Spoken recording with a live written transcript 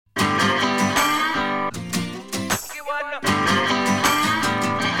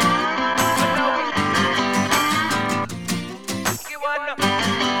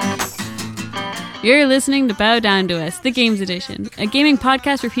You're listening to Bow Down to Us, the Games Edition, a gaming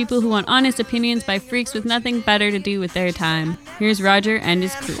podcast for people who want honest opinions by freaks with nothing better to do with their time. Here's Roger and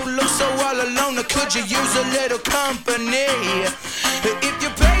his crew.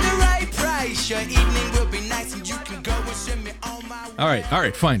 All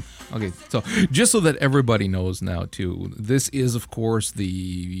right, fine. Okay, so just so that everybody knows now, too, this is, of course,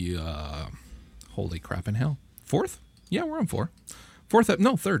 the, holy crap in hell, fourth? Yeah, we're on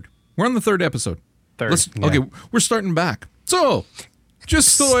third. We're on the third episode. Okay, we're starting back. So, just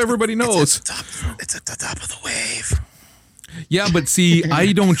so everybody knows. It's at the top of the wave. Yeah, but see,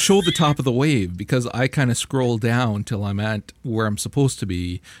 I don't show the top of the wave because I kind of scroll down till I'm at where I'm supposed to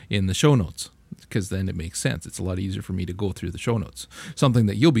be in the show notes. Because then it makes sense. It's a lot easier for me to go through the show notes. Something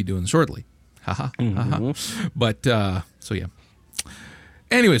that you'll be doing shortly. But, so yeah.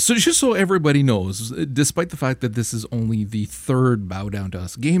 Anyway, so just so everybody knows, despite the fact that this is only the third Bow Down to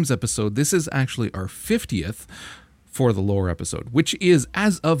Us Games episode, this is actually our 50th for the lore episode, which is,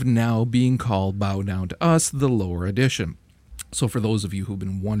 as of now, being called Bow Down to Us, the lore edition. So for those of you who've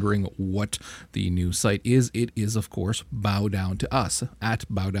been wondering what the new site is, it is, of course, Bow Down to Us at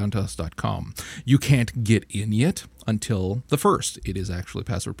bowdowntous.com. You can't get in yet until the 1st. It is actually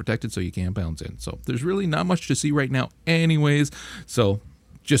password protected, so you can't bounce in. So there's really not much to see right now anyways, so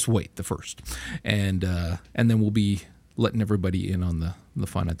just wait the 1st. And then we'll be letting everybody in on the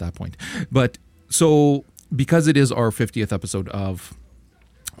fun at that point. But so because it is our 50th episode of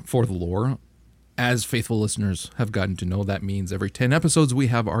For the Lore, as faithful listeners have gotten to know, that means every 10 episodes we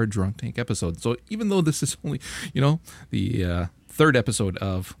have our Drunk Tank episode. So even though this is only, the third episode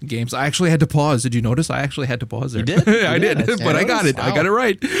of games, I actually had to pause. Did you notice? I actually had to pause there. You did? I did, but I got it. Wow. I got it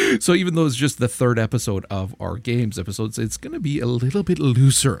right. So even though it's just the third episode of our games episodes, it's going to be a little bit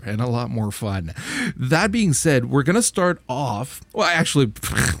looser and a lot more fun. That being said, we're going to start off. Well, actually,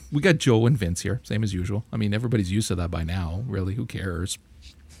 we got Joe and Vince here, same as usual. I mean, everybody's used to that by now. Really, who cares?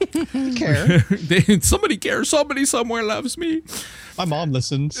 Care. Somebody cares. Somebody somewhere loves me. My mom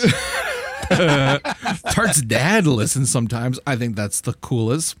listens. Tart's dad listens sometimes. I think that's the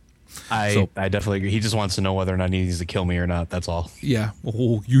coolest. I definitely agree. He just wants to know whether or not he needs to kill me or not. That's all. Yeah.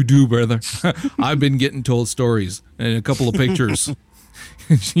 Oh, you do, brother. I've been getting told stories and a couple of pictures.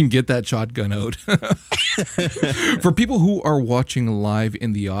 You can get that shotgun out. For people who are watching live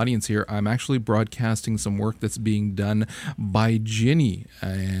in the audience here, I'm actually broadcasting some work that's being done by Ginny,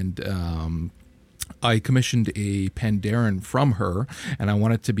 and I commissioned a Pandaren from her, and I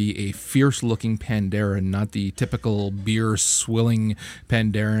want it to be a fierce-looking Pandaren, not the typical beer-swilling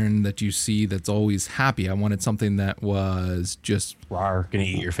Pandaren that you see that's always happy. I wanted something that was just... Rawr, gonna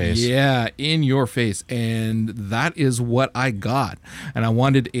eat your face. Yeah, in your face, and that is what I got. And I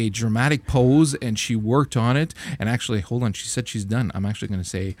wanted a dramatic pose, and she worked on it, and actually, hold on, she said she's done. I'm actually going to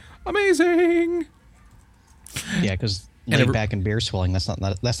say, amazing! Yeah, because... Laying back and beer swilling, that's not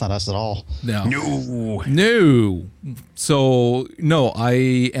us at all. No. So, no, I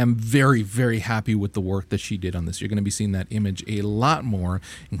am very, very happy with the work that she did on this. You're going to be seeing that image a lot more,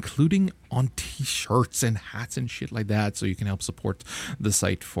 including on t-shirts and hats and shit like that, so you can help support the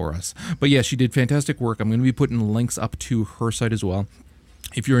site for us. But yeah, she did fantastic work. I'm going to be putting links up to her site as well.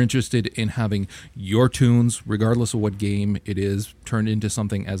 If you're interested in having your tunes, regardless of what game it is, turned into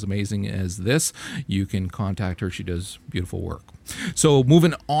something as amazing as this, you can contact her. She does beautiful work. So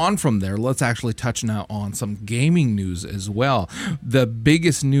moving on from there, let's actually touch now on some gaming news as well. The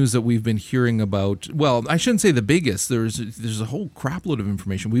biggest news that we've been hearing about, well, I shouldn't say the biggest. There's a whole crapload of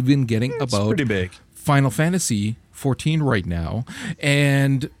information we've been getting about pretty big. Final Fantasy 14 right now,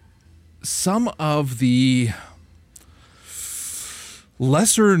 and some of the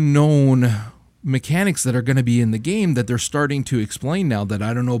lesser known mechanics that are going to be in the game that they're starting to explain now that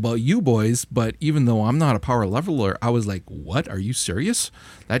I don't know about you boys, but even though I'm not a power leveler, I was like, what? Are you serious?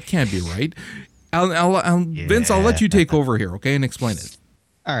 That can't be right. Vince, I'll let you take over here, okay, and explain it.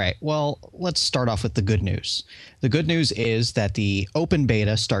 All right. Well, let's start off with the good news. The good news is that the open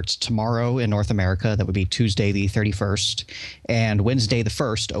beta starts tomorrow in North America. That would be Tuesday the 31st and Wednesday the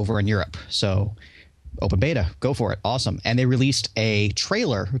 1st over in Europe. So open beta, go for it. Awesome. And they released a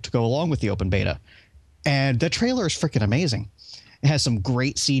trailer to go along with the open beta. And the trailer is freaking amazing. It has some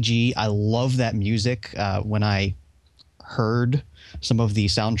great CG. I love that music. When I heard some of the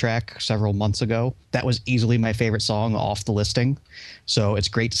soundtrack several months ago, that was easily my favorite song off the listing. So it's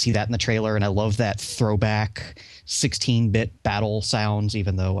great to see that in the trailer. And I love that throwback 16-bit battle sounds,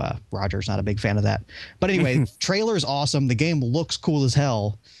 even though Roger's not a big fan of that. But anyway, trailer is awesome. The game looks cool as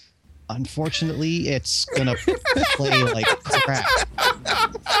hell. Unfortunately, it's gonna play like crap.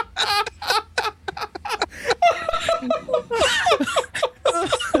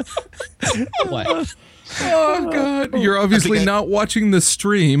 What? Oh God! You're obviously not watching the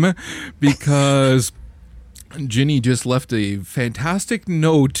stream because Ginny just left a fantastic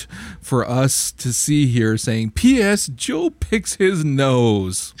note for us to see here saying, P.S. Joe picks his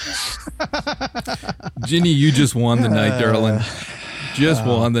nose. Ginny, you just won the night, darling. Just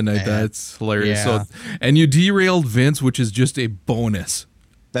won the night. Man. That's hilarious. Yeah. So, and you derailed Vince, which is just a bonus.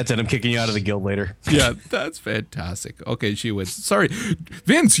 That's it. I'm kicking you out of the guild later. Yeah, that's fantastic. Okay, she wins. Sorry.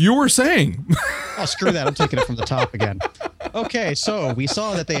 Vince, you were saying. Oh, screw that. I'm taking it from the top again. Okay, so we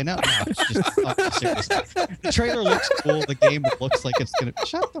saw that they announced. No, seriously. The trailer looks cool. The game looks like it's going to.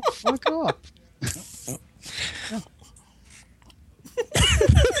 Shut the fuck up.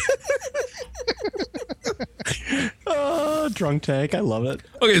 Oh, drunk tank. I love it.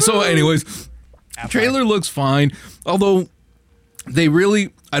 Okay, so anyways, trailer looks fine. Although they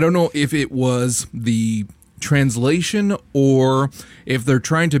really, I don't know if it was the translation or if they're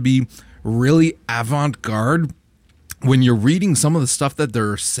trying to be really avant-garde. When you're reading some of the stuff that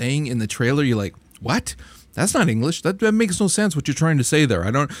they're saying in the trailer, you're like, what? That's not English. That makes no sense what you're trying to say there.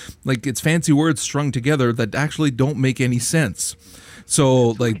 I don't, like, it's fancy words strung together that actually don't make any sense. So,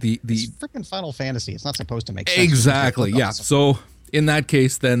 like, It's freaking Final Fantasy. It's not supposed to make sense. Exactly, yeah. Awesome. So in that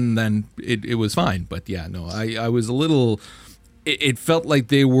case, then it was fine. But yeah, no, I was a little. It felt like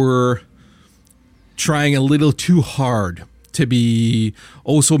they were trying a little too hard to be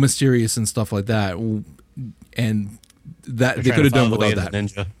so mysterious and stuff like that, and that they could have done without that.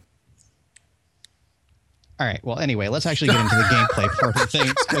 Ninja. All right. Well, anyway, let's actually get into the gameplay part of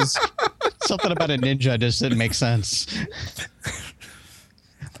things because something about a ninja just didn't make sense.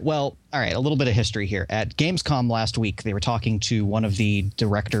 Well, all right, a little bit of history here. At Gamescom last week, they were talking to one of the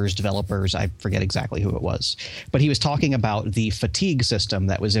directors, developers, I forget exactly who it was, but he was talking about the fatigue system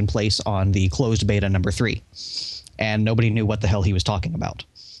that was in place on the closed beta number 3, and nobody knew what the hell he was talking about.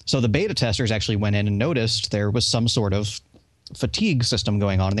 So the beta testers actually went in and noticed there was some sort of fatigue system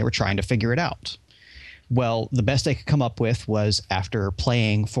going on, and they were trying to figure it out. Well, the best they could come up with was after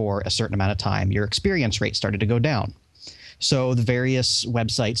playing for a certain amount of time, your experience rate started to go down. So the various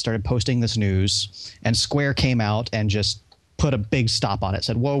websites started posting this news, and Square came out and just put a big stop on it,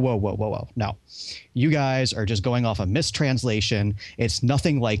 said, whoa, whoa, whoa, whoa, whoa. No, you guys are just going off a mistranslation. It's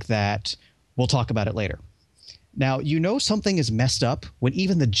nothing like that. We'll talk about it later. Now, you know something is messed up when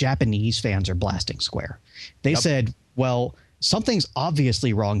even the Japanese fans are blasting Square. They said, well, something's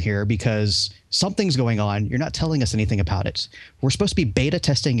obviously wrong here because something's going on. You're not telling us anything about it. We're supposed to be beta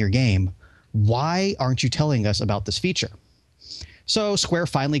testing your game. Why aren't you telling us about this feature? So Square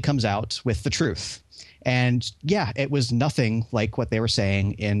finally comes out with the truth. And yeah, it was nothing like what they were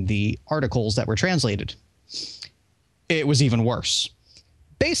saying in the articles that were translated. It was even worse.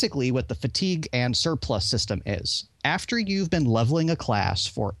 Basically, what the fatigue and surplus system is, after you've been leveling a class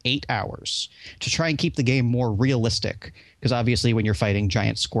for 8 hours to try and keep the game more realistic, because obviously when you're fighting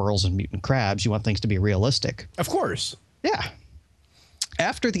giant squirrels and mutant crabs, you want things to be realistic. Of course. Yeah.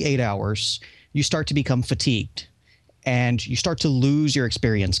 After the 8 hours, you start to become fatigued, and you start to lose your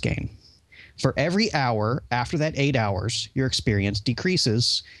experience gain. For every hour after that 8 hours, your experience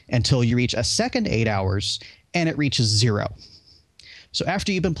decreases until you reach a second 8 hours, and it reaches 0. So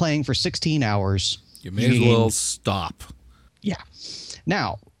after you've been playing for 16 hours, You may as well stop. yeah.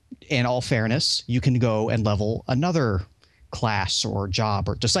 Now, in all fairness, you can go and level another class or job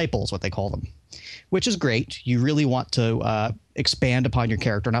or disciples, what they call them, which is great. You really want to expand upon your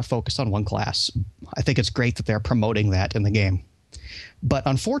character, not focus on one class. I think it's great that they're promoting that in the game. But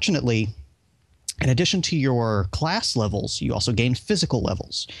unfortunately, in addition to your class levels, you also gain physical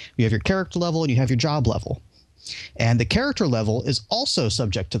levels. You have your character level and you have your job level. And the character level is also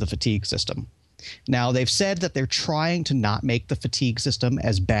subject to the fatigue system. Now, they've said that they're trying to not make the fatigue system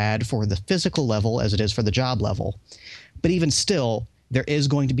as bad for the physical level as it is for the job level. But even still, there is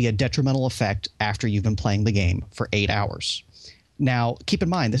going to be a detrimental effect after you've been playing the game for 8 hours. Now, keep in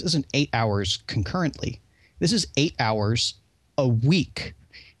mind, this isn't 8 hours concurrently. This is 8 hours a week.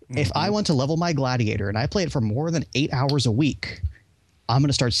 If I want to level my gladiator and I play it for more than 8 hours a week, I'm going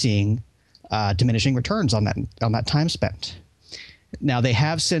to start seeing diminishing returns on that time spent. Now, they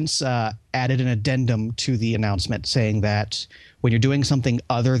have since added an addendum to the announcement saying that when you're doing something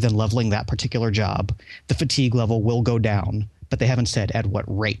other than leveling that particular job, the fatigue level will go down, but they haven't said at what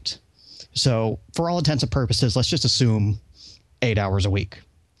rate. So for all intents and purposes, let's just assume 8 hours a week.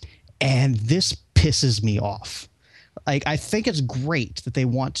 And this pisses me off. Like, I think it's great that they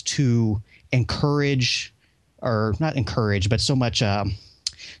want to encourage, or not encourage, but so much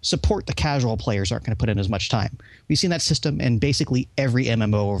support the casual players aren't going to put in as much time. We've seen that system in basically every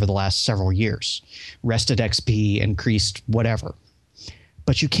MMO over the last several years. Rested XP, increased whatever.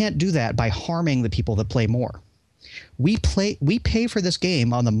 But you can't do that by harming the people that play more. We pay for this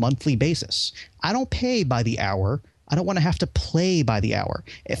game on the monthly basis. I don't pay by the hour. I don't want to have to play by the hour.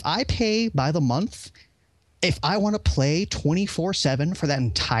 If I pay by the month, if I want to play 24/7 for that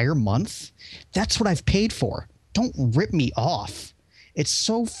entire month, that's what I've paid for. Don't rip me off. It's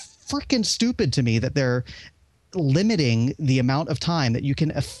so freaking stupid to me that they're limiting the amount of time that you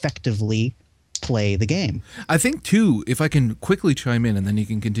can effectively play the game. I think too, if I can quickly chime in and then you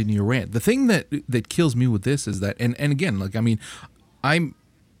can continue your rant. The thing that kills me with this is that, and again, like, I mean,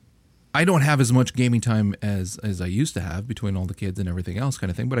 I don't have as much gaming time as I used to have between all the kids and everything else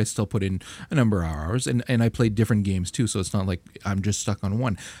kind of thing, but I still put in a number of hours and I play different games too. So it's not like I'm just stuck on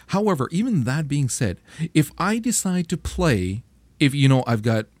one. However, even that being said, if I decide to play, if, you know, I've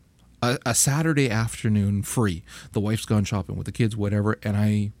got a Saturday afternoon free, the wife's gone shopping with the kids, whatever, and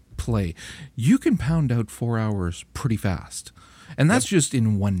I play, you can pound out 4 hours pretty fast. And that's just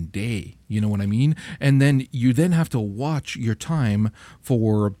in one day, you know what I mean? And then you then have to watch your time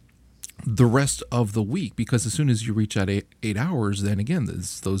for the rest of the week, because as soon as you reach that eight hours, then again,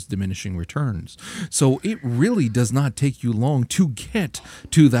 there's those diminishing returns. So it really does not take you long to get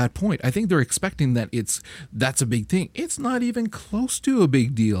to that point. I think they're expecting that that's a big thing. It's not even close to a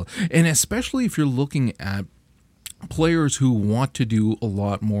big deal. And especially if you're looking at players who want to do a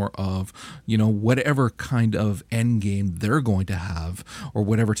lot more of, you know, whatever kind of end game they're going to have, or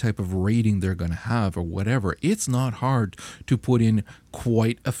whatever type of rating they're going to have, or whatever, it's not hard to put in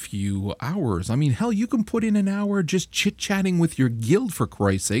quite a few hours. I mean, hell, you can put in an hour just chit-chatting with your guild, for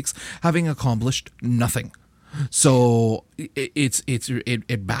Christ's sakes, having accomplished nothing. So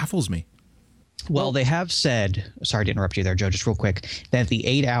it baffles me. Well, they have said, sorry to interrupt you there, Joe, just real quick, that the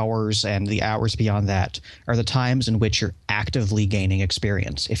 8 hours and the hours beyond that are the times in which you're actively gaining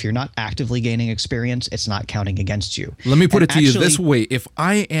experience. If you're not actively gaining experience, it's not counting against you. Let me put it to you this way. If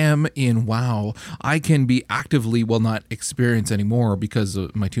I am in WoW, I can be actively, well, not experience anymore because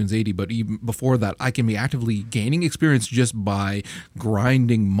my tune's 80, but even before that, I can be actively gaining experience just by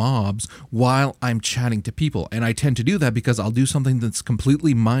grinding mobs while I'm chatting to people. And I tend to do that because I'll do something that's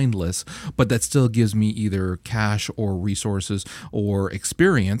completely mindless, but that's still gives me either cash or resources or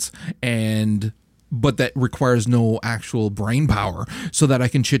experience, but that requires no actual brain power, so that I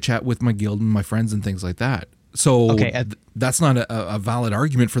can chit chat with my guild and my friends and things like that. So that's not a valid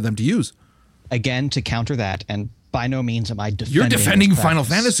argument for them to use. Again, to counter that, and by no means am I defending. You're defending Final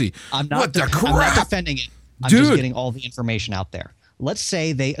Fantasy. I'm not. What the crap? I'm not defending it. I'm just getting all the information out there. Let's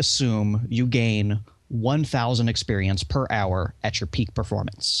say they assume you gain 1,000 experience per hour at your peak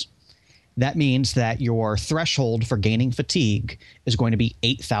performance. That means that your threshold for gaining fatigue is going to be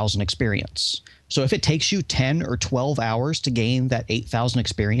 8,000 experience. So if it takes you 10 or 12 hours to gain that 8,000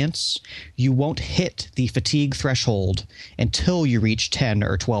 experience, you won't hit the fatigue threshold until you reach 10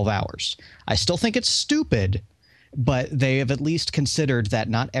 or 12 hours. I still think it's stupid, but they have at least considered that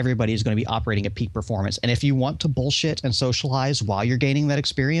not everybody is going to be operating at peak performance. And if you want to bullshit and socialize while you're gaining that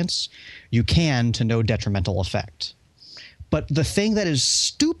experience, you can, to no detrimental effect. But the thing that is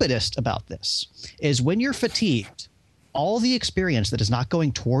stupidest about this is when you're fatigued, all the experience that is not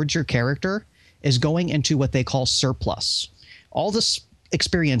going towards your character is going into what they call surplus. All this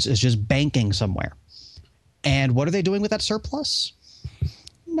experience is just banking somewhere. And what are they doing with that surplus?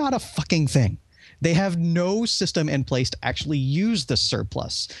 Not a fucking thing. They have no system in place to actually use the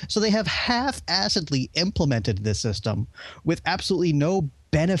surplus. So they have half-assedly implemented this system with absolutely no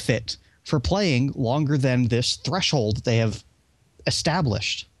benefit for playing longer than this threshold they have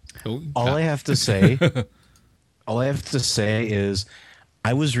established. All I have to say is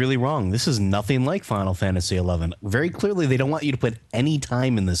I was really wrong. This is nothing like Final Fantasy XI. Very clearly, they don't want you to put any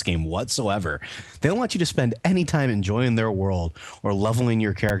time in this game whatsoever. They don't want you to spend any time enjoying their world or leveling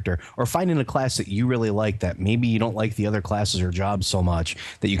your character or finding a class that you really like that maybe you don't like the other classes or jobs so much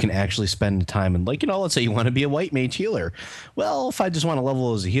that you can actually spend time in. Like, let's say you want to be a white mage healer. Well, if I just want to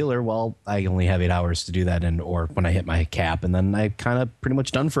level as a healer, well, I only have 8 hours to do that, or when I hit my cap, and then I kind of pretty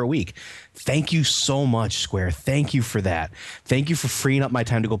much done for a week. Thank you so much, Square. Thank you for that. Thank you for freeing up my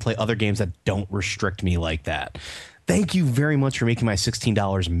time to go play other games that don't restrict me like that. Thank you very much for making my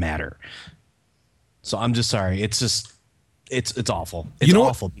 $16 matter. So I'm just sorry. It's just, it's awful. It's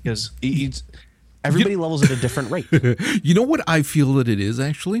awful because everybody levels at a different rate. You know what I feel that it is,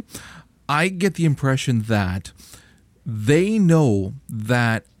 actually? I get the impression that they know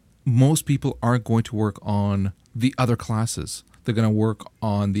that most people aren't going to work on the other classes. They're going to work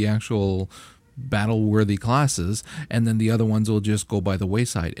on the actual battle-worthy classes, and then the other ones will just go by the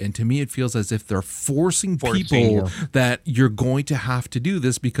wayside. And to me, it feels as if they're forcing people you. that you're going to have to do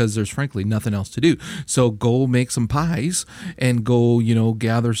this because there's frankly nothing else to do. So go make some pies and go,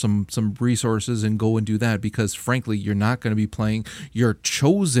 gather some resources and go and do that, because frankly, you're not going to be playing your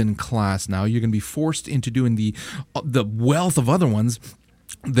chosen class now. You're going to be forced into doing the wealth of other ones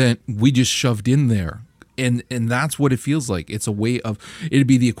that we just shoved in there. And that's what it feels like. It's a way of, it'd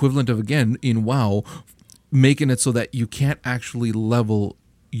be the equivalent of, again, in WoW, making it so that you can't actually level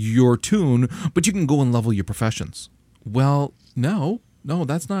your toon, but you can go and level your professions. Well, no,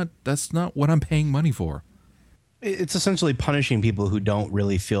 that's not what I'm paying money for. It's essentially punishing people who don't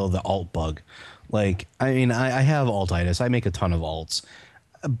really feel the alt bug. Like, I mean, I have altitis. I make a ton of alts,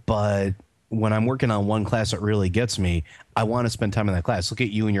 but when I'm working on one class that really gets me, I want to spend time in that class. Look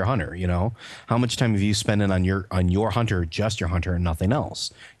at you and your hunter, How much time have you spent on your hunter, just your hunter, and nothing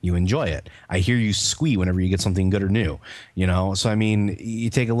else? You enjoy it. I hear you squee whenever you get something good or new, So, I mean, you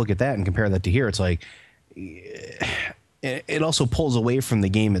take a look at that and compare that to here. It's like, it also pulls away from the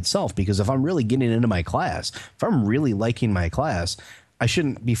game itself, because if I'm really getting into my class, if I'm really liking my class, I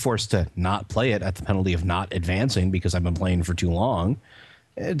shouldn't be forced to not play it at the penalty of not advancing because I've been playing for too long.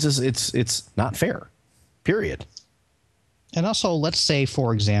 It's not fair, period. And also, let's say,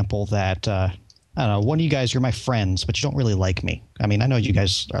 for example, that I don't know, one of you guys, you're my friends, but you don't really like me. I mean, I know you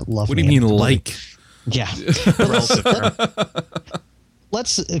guys love me. What do you mean like? Yeah.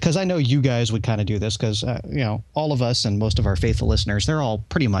 Let's, because I know you guys would kind of do this, because all of us and most of our faithful listeners, they're all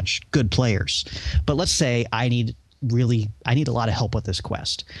pretty much good players. But let's say I need a lot of help with this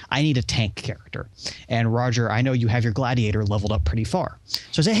quest. I need a tank character. And Roger, I know you have your gladiator leveled up pretty far.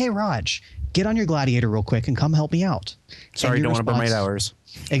 So I say, hey, Raj, get on your gladiator real quick and come help me out. Sorry, don't want to burn my hours.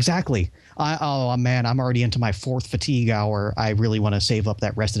 Exactly. Oh, man, I'm already into my 4th fatigue hour. I really want to save up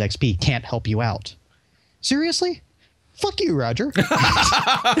that rested XP. Can't help you out. Seriously? Fuck you, Roger.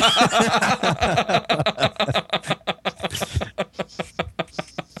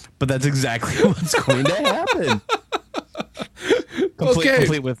 But that's exactly what's going to happen.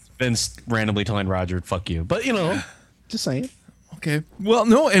 Complete with Vince randomly telling Roger, fuck you. But, just saying. Okay. Well,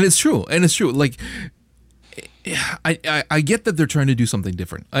 no, and it's true. Like, I get that they're trying to do something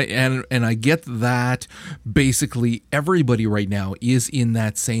different. And I get that basically everybody right now is in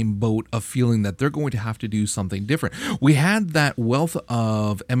that same boat of feeling that they're going to have to do something different. We had that wealth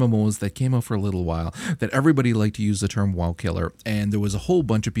of MMOs that came out for a little while that everybody liked to use the term WoW killer. And there was a whole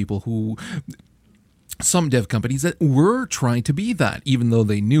bunch of people who, some dev companies that were trying to be that, even though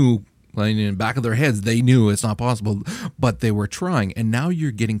they knew, in the back of their heads, they knew it's not possible, but they were trying. And now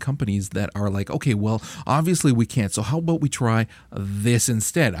you're getting companies that are like, okay, well, obviously we can't. So how about we try this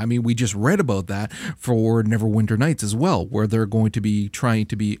instead? I mean, we just read about that for Neverwinter Nights as well, where they're going to be trying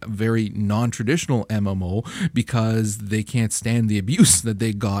to be a very non-traditional MMO because they can't stand the abuse that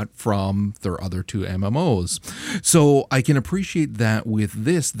they got from their other 2 MMOs. So I can appreciate that with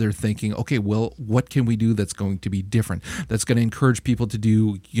this, they're thinking, okay, well, what can we do that's going to be different? That's going to encourage people to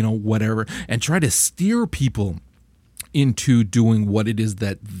do, whatever, and try to steer people into doing what it is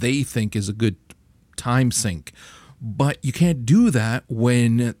that they think is a good time sink. But you can't do that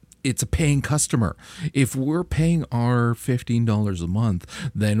when it's a paying customer. If we're paying our $15 a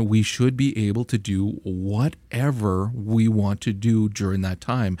month, then we should be able to do whatever we want to do during that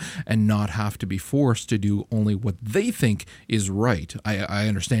time and not have to be forced to do only what they think is right. I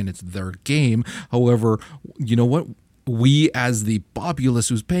understand it's their game. However, you know what? We, as the populace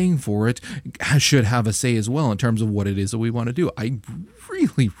who's paying for it, should have a say as well in terms of what it is that we want to do. I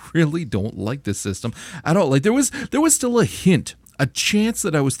really, really don't like this system at all. Like, there was still a hint, a chance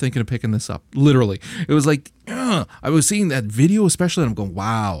that I was thinking of picking this up. Literally, it was like, I was seeing that video, especially, and I'm going,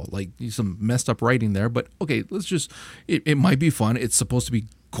 wow, like some messed up writing there. But okay, let's just, it might be fun. It's supposed to be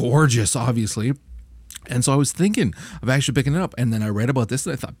gorgeous, obviously. And so I was thinking of actually picking it up. And then I read about this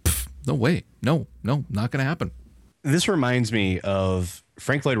and I thought, no way, no, not going to happen. This reminds me of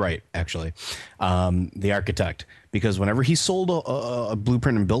Frank Lloyd Wright, actually, the architect, because whenever he sold a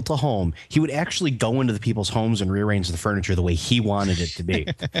blueprint and built a home, he would actually go into the people's homes and rearrange the furniture the way he wanted it to be.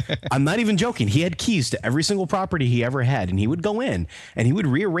 I'm not even joking. He had keys to every single property he ever had, and he would go in and he would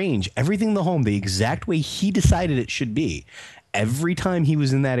rearrange everything in the home the exact way he decided it should be. every time he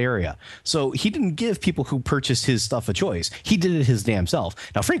was in that area. So he didn't give people who purchased his stuff a choice. He did it his damn self.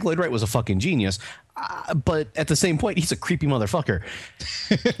 Now, Frank Lloyd Wright was a fucking genius, but at the same point, he's a creepy motherfucker.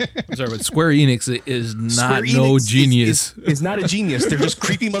 Sorry, but Square Enix is not Square no Enix genius. is not a genius. They're just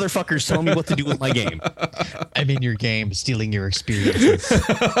creepy motherfuckers telling me what to do with my game. I'm in your game, stealing your experiences.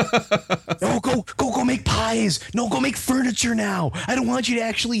 No, go make pies. No, go make furniture now. I don't want you to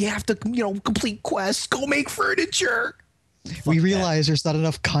actually have to, complete quests. Go make furniture. We realize there's not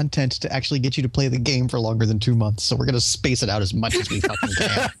enough content to actually get you to play the game for longer than 2 months, so we're going to space it out as much as we fucking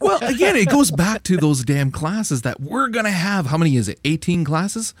can. Well, again, it goes back to those damn classes that we're going to have. How many is it? 18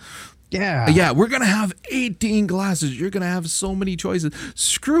 classes? Yeah. Yeah, we're going to have 18 classes. You're going to have so many choices.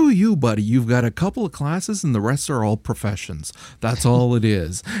 Screw you, buddy. You've got a couple of classes and the rest are all professions. That's all it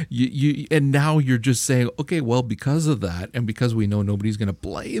is. And now you're just saying, okay, well, because of that and because we know nobody's going to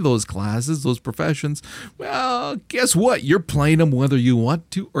play those classes, those professions, well, guess what? You're playing them whether you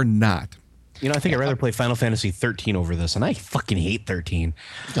want to or not. I think I'd rather play Final Fantasy 13 over this, and I fucking hate 13.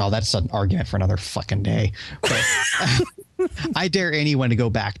 Oh, that's an argument for another fucking day. But I dare anyone to go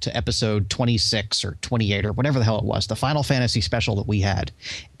back to episode 26 or 28 or whatever the hell it was, the Final Fantasy special that we had.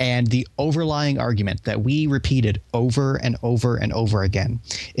 And the overlying argument that we repeated over and over and over again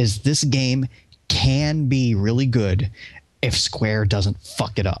is this game can be really good if Square doesn't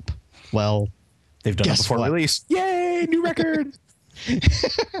fuck it up. Well, they've done it before release. Yay, new record.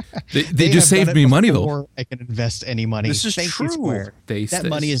 They just saved me money, though. I can invest any money. This is Thank you, true. Square. That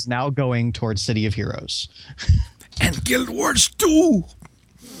money is now going towards City of Heroes. And Guild Wars 2.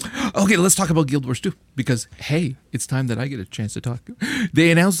 Okay, let's talk about Guild Wars 2 because, hey, it's time that I get a chance to talk.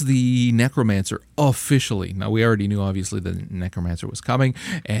 They announced the Necromancer officially. Now, we already knew, obviously, the Necromancer was coming,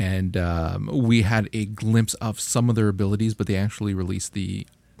 and we had a glimpse of some of their abilities, but they actually released the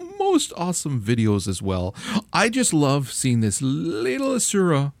most awesome videos as well. I just love seeing this little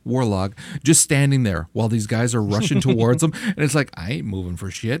Asura warlock just standing there while these guys are rushing towards him, and it's like, I ain't moving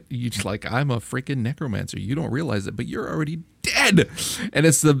for shit. You just like, I'm a freaking necromancer. You don't realize it, but you're already dead. And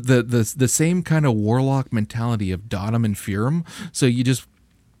it's the same kind of warlock mentality of Dodom and Fearum. So you just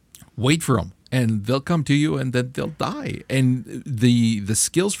wait for them. And they'll come to you and then they'll die. And the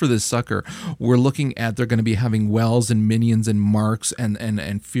skills for this sucker, we're looking at, they're going to be having wells and minions and marks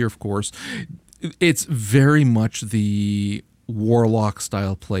and fear, of course. It's very much the warlock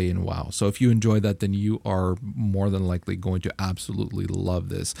style play in WoW. So if you enjoy that, then you are more than likely going to absolutely love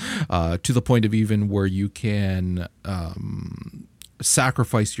this. To the point of even where you can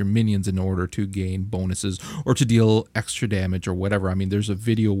sacrifice your minions in order to gain bonuses or to deal extra damage or whatever. I mean, there's a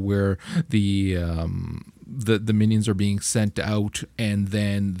video where the minions are being sent out and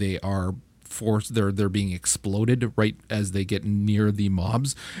then they are forced, they're being exploded right as they get near the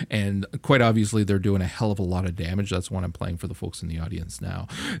mobs, and quite obviously they're doing a hell of a lot of damage. That's what I'm playing for the folks in the audience now.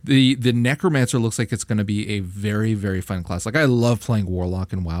 The Necromancer looks like it's going to be a very, very fun class. Like, I love playing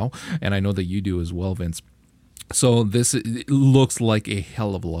Warlock in WoW, and I know that you do as well, Vince. So this looks like a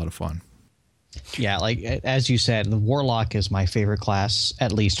hell of a lot of fun. Yeah, like as you said, the Warlock is my favorite class,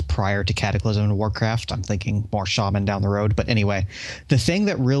 at least prior to Cataclysm and Warcraft. I'm thinking more Shaman down the road. But anyway, the thing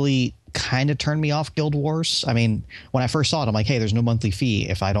that really kind of turned me off Guild Wars, I mean, when I first saw it, I'm like, hey, there's no monthly fee.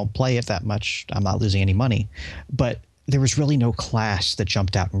 If I don't play it that much, I'm not losing any money. But there was really no class that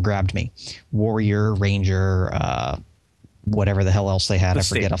jumped out and grabbed me. Warrior, Ranger, whatever the hell else they had. I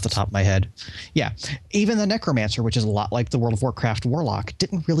forget off the top of my head. Yeah. Even the Necromancer, which is a lot like the World of Warcraft Warlock,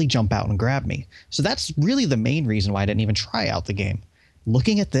 didn't really jump out and grab me. So that's really the main reason why I didn't even try out the game.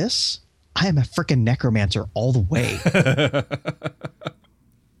 Looking at this, I am a freaking Necromancer all the way.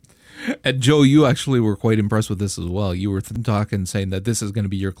 And Joe, you actually were quite impressed with this as well. You were talking, saying that this is going to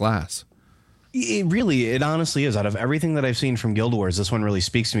be your class. It honestly is. Out of everything that I've seen from Guild Wars, this one really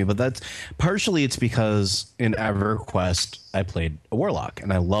speaks to me. But that's partially it's because in EverQuest I played a Warlock,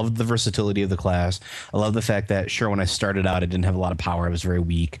 and I loved the versatility of the class. I love the fact that, sure, when I started out, I didn't have a lot of power. I was very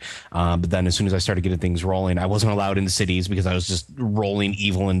weak. But then as soon as I started getting things rolling, I wasn't allowed into cities because I was just rolling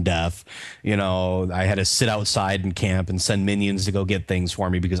evil and death. You know, I had to sit outside and camp and send minions to go get things for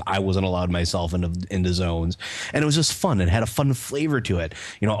me because I wasn't allowed myself into zones. And it was just fun. It had a fun flavor to it.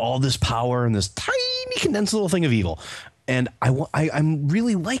 You know, all this power and this tiny condensed little thing of evil. And I'm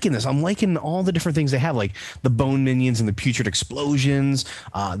really liking this. I'm liking all the different things they have, like the bone minions and the putrid explosions,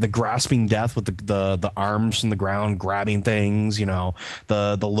 the grasping death with the arms from the ground grabbing things, you know,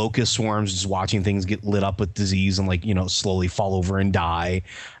 the locust swarms just watching things get lit up with disease and, like, you know, slowly fall over and die,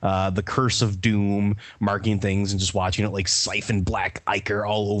 the curse of doom marking things and just watching it like siphon black ichor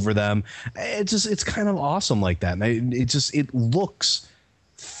all over them. It's kind of awesome like that. And it looks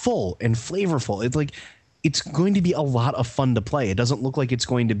full and flavorful. It's like, it's going to be a lot of fun to play. It doesn't look like it's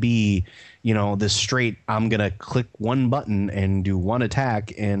going to be, this straight, I'm going to click one button and do one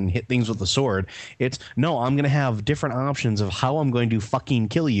attack and hit things with the sword. It's, no, I'm going to have different options of how I'm going to fucking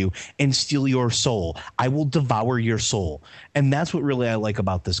kill you and steal your soul. I will devour your soul. And that's what really I like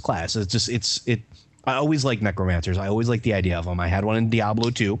about this class. It's just, I always like necromancers. I always like the idea of them. I had one in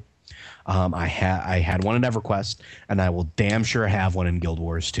Diablo 2. I had one in EverQuest, and I will damn sure have one in Guild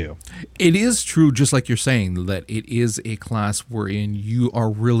Wars too. It is true, just like you're saying, that it is a class wherein you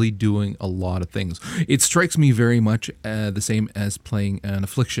are really doing a lot of things. It strikes me very much the same as playing an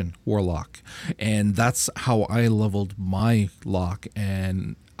Affliction Warlock, and that's how I leveled my lock,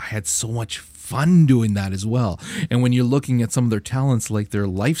 and I had so much fun doing that as well. And when you're looking at some of their talents, like their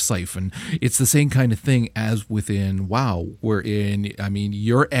life siphon, it's the same kind of thing as within WoW, wherein, I mean,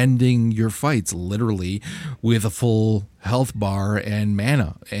 you're ending your fights literally with a full health bar and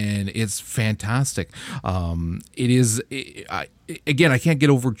mana, and it's fantastic. Again, I can't get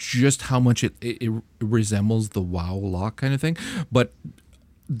over just how much it resembles the WoW lock kind of thing, but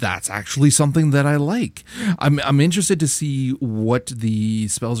that's actually something that I like. I'm interested to see what the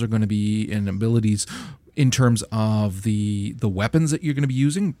spells are going to be and abilities in terms of the weapons that you're going to be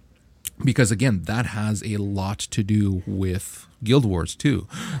using, because again, that has a lot to do with Guild Wars too.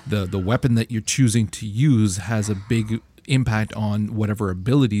 The weapon that you're choosing to use has a big impact on whatever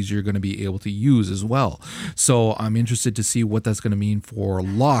abilities you're going to be able to use as well. So I'm interested to see what that's going to mean for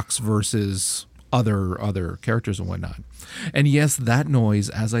locks versus other characters and whatnot. And yes, that noise,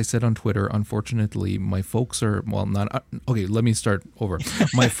 as I said on Twitter, unfortunately, my folks are, well, not, okay, let me start over.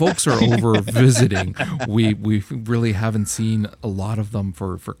 My folks are over visiting. We really haven't seen a lot of them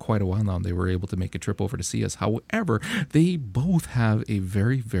for quite a while now. They were able to make a trip over to see us. However, they both have a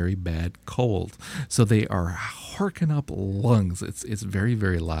very, very bad cold. So they are harking up lungs. It's very,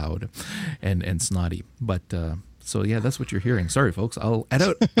 very loud and snotty. But, so yeah, that's what you're hearing. Sorry, folks. I'll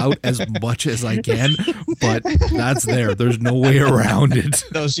edit out as much as I can, but that's there. There's no way around it.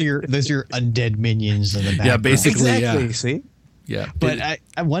 Those are your undead minions in the background. Yeah, basically. Exactly. Yeah. See? Yeah. But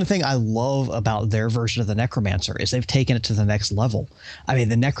one thing I love about their version of the Necromancer is they've taken it to the next level. I mean,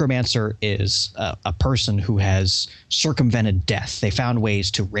 the Necromancer is a person who has circumvented death. They found ways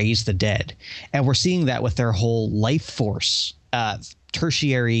to raise the dead. And we're seeing that with their whole life force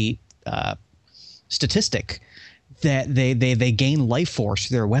tertiary statistic, that they gain life force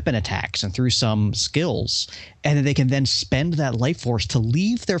through their weapon attacks and through some skills, and then they can then spend that life force to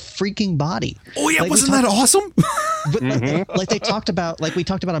leave their freaking body. Oh yeah, wasn't that awesome? But like we talked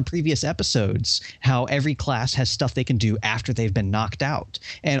about on previous episodes, how every class has stuff they can do after they've been knocked out.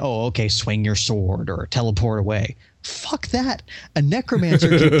 And swing your sword or teleport away. Fuck that. A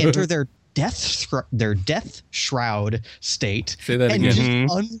necromancer can enter their death shroud state. Say that and again.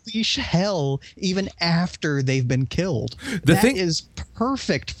 just unleash hell even after they've been killed. That is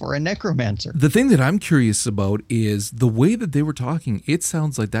perfect for a necromancer. The thing that I'm curious about is the way that they were talking. It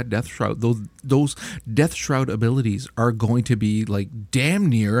sounds like that death shroud, those death shroud abilities are going to be like damn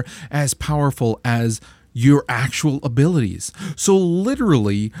near as powerful as your actual abilities. So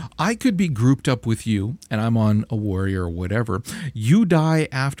literally, I could be grouped up with you, and I'm on a warrior or whatever. You die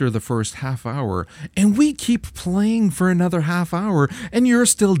after the first half hour, and we keep playing for another half hour, and you're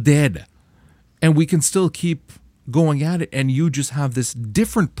still dead. And we can still keep going at it, and you just have this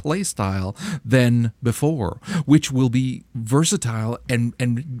different play style than before, which will be versatile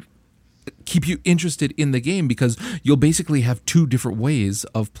and keep you interested in the game, because you'll basically have two different ways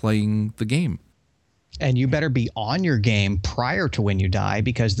of playing the game. And you better be on your game prior to when you die,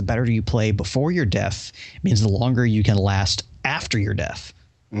 because the better you play before your death means the longer you can last after your death.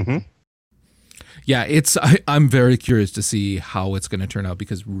 Mm-hmm. Yeah, I'm very curious to see how it's going to turn out,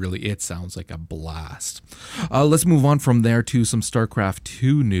 because really it sounds like a blast. Let's move on from there to some StarCraft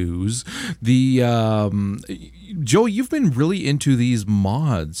 2 news. Joe, you've been really into these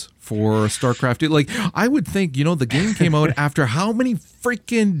mods for StarCraft 2. Like, I would think, the game came out after how many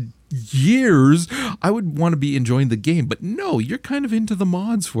freaking years? I would want to be enjoying the game, but no, you're kind of into the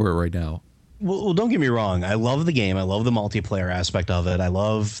mods for it right now. Well, don't get me wrong. I love the game. I love the multiplayer aspect of it. I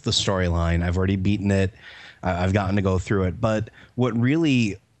love the storyline. I've already beaten it. I've gotten to go through it. But what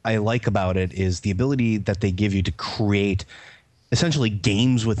really I like about it is the ability that they give you to create essentially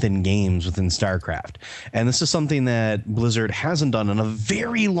games within StarCraft. And this is something that Blizzard hasn't done in a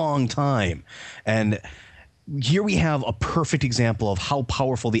very long time. And here we have a perfect example of how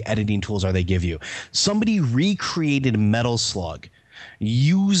powerful the editing tools are they give you. Somebody recreated Metal Slug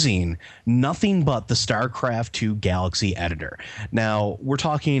using nothing but the StarCraft 2 Galaxy editor. Now, we're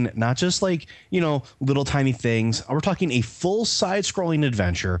talking not just like, little tiny things. We're talking a full side-scrolling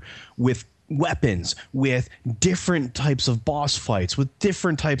adventure with weapons, with different types of boss fights, with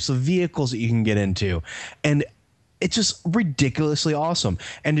different types of vehicles that you can get into. And it's just ridiculously awesome.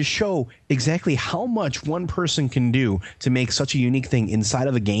 And to show exactly how much one person can do to make such a unique thing inside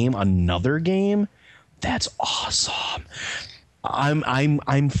of a game, another game, that's awesome.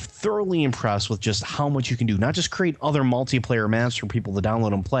 I'm thoroughly impressed with just how much you can do. Not just create other multiplayer maps for people to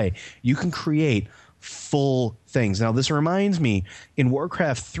download and play. You can create full things. Now, this reminds me, in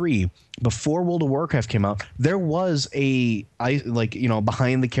Warcraft 3, before World of Warcraft came out, there was behind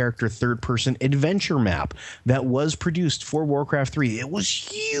the character third person adventure map that was produced for Warcraft 3. It was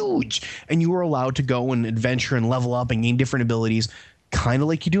huge, and you were allowed to go and adventure and level up and gain different abilities, kind of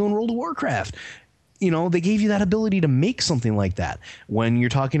like you do in World of Warcraft. They gave you that ability to make something like that. When you're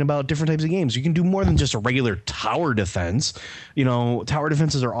talking about different types of games, you can do more than just a regular tower defense. Tower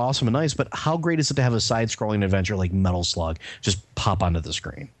defenses are awesome and nice, but how great is it to have a side-scrolling adventure like Metal Slug just pop onto the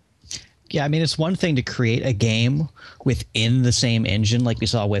screen? Yeah, I mean, it's one thing to create a game within the same engine, like we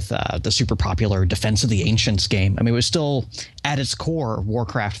saw with the super popular Defense of the Ancients game. I mean, it was still, at its core,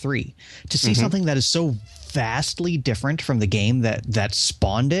 Warcraft 3. To see something that is so vastly different from the game that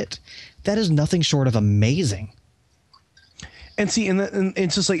spawned it, that is nothing short of amazing. And see, and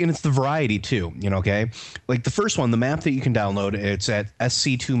it's just and it's the variety too, okay? Like the first one, the map that you can download, it's at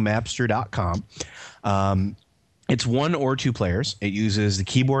sc2mapster.com. It's 1 or 2 players. It uses the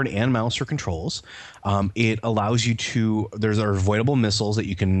keyboard and mouse for controls. It allows you to. There's avoidable missiles that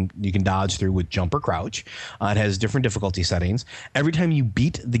you can dodge through with jump or crouch. It has different difficulty settings. Every time you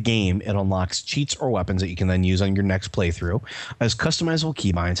beat the game, it unlocks cheats or weapons that you can then use on your next playthrough. It has customizable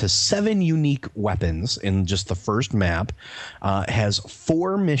keybinds. Has 7 unique weapons in just the first map. It has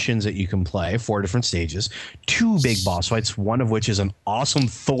 4 missions that you can play, 4 different stages. 2 big boss fights. One of which is an awesome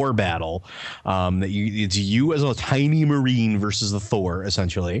Thor battle. It's you as a tiny marine versus the Thor,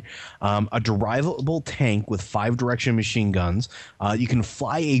 essentially. A derivable tank with 5 direction machine guns. You can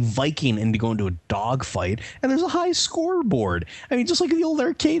fly a Viking and go into a dogfight, and there's a high scoreboard. I mean, just like the old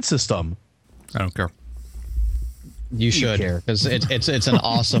arcade system. I don't care. You should, because it's an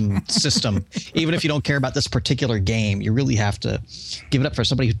awesome system. Even if you don't care about this particular game, you really have to give it up for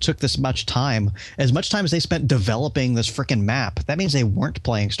somebody who took this much time. As much time as they spent developing this freaking map, that means they weren't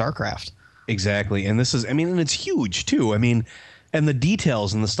playing StarCraft. Exactly. And this is, and it's huge too. I mean, and the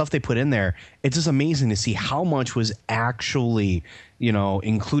details and the stuff they put in there, it's just amazing to see how much was actually,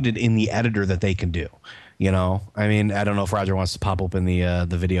 included in the editor that they can do. I mean, I don't know if Roger wants to pop open the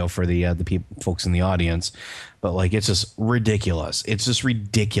video for the folks in the audience, but it's just ridiculous. It's just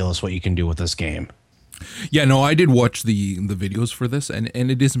ridiculous what you can do with this game. Yeah, no, I did watch the videos for this, and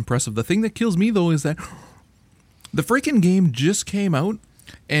it is impressive. The thing that kills me, though, is that the freaking game just came out,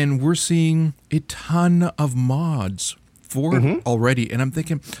 and we're seeing a ton of mods for it already. And I'm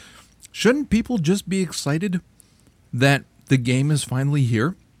thinking, shouldn't people just be excited that the game is finally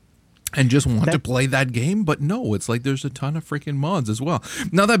here and just want to play that game? But no, it's like there's a ton of freaking mods as well.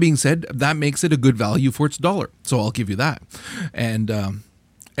 Now, that being said, that makes it a good value for its dollar. So I'll give you that. And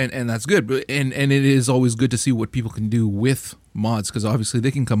that's good. And it is always good to see what people can do with mods, because obviously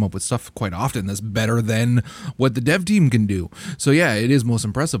they can come up with stuff quite often that's better than what the dev team can do. So yeah, it is most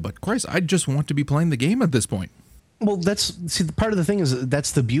impressive. But Christ, I just want to be playing the game at this point. Well, part of the thing is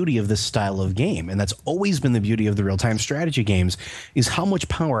that's the beauty of this style of game, and that's always been the beauty of the real-time strategy games, is how much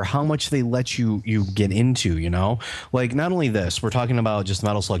power, how much they let you get into, Like, not only this, we're talking about just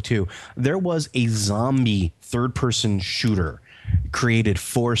Metal Slug 2. There was a zombie third-person shooter created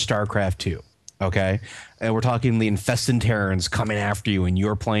for StarCraft 2, okay? And we're talking the infested Terrans coming after you, and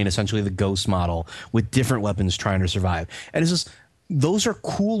you're playing essentially the ghost model with different weapons trying to survive. And it's just... those are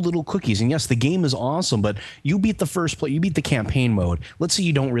cool little cookies. And yes, the game is awesome, but you beat the campaign mode. Let's say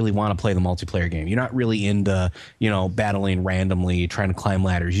you don't really want to play the multiplayer game. You're not really into, battling randomly, trying to climb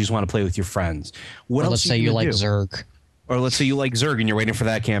ladders. You just want to play with your friends. Let's say you like Zerg. Or let's say you like Zerg and you're waiting for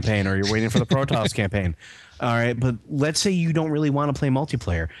that campaign, or you're waiting for the Protoss campaign. All right, but let's say you don't really want to play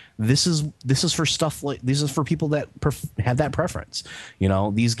multiplayer. This is for stuff like this is for people that have that preference.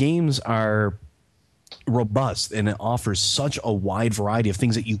 These games are robust, and it offers such a wide variety of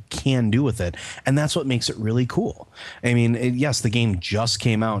things that you can do with it, and that's what makes it really cool. I mean, yes, the game just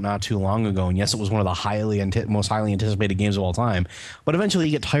came out not too long ago, and yes, it was one of the most highly anticipated games of all time, but eventually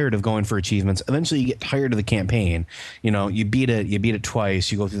you get tired of going for achievements. Eventually you get tired of the campaign. You beat it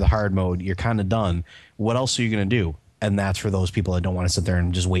twice, you go through the hard mode, you're kind of done. What else are you going to do? And that's for those people that don't want to sit there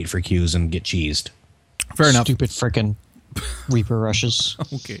and just wait for queues and get cheesed. Fair enough. Stupid frickin' Reaper rushes.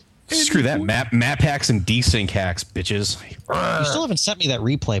 Okay. Screw that. Map hacks and desync hacks, bitches. You still haven't sent me that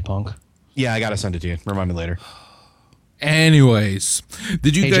replay, Punk. Yeah, I gotta send it to you. Remind me later. Anyways,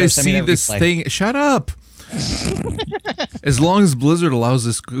 did you Hey, guys Joe, send me see that this replay. thing? Shut up. As long as Blizzard allows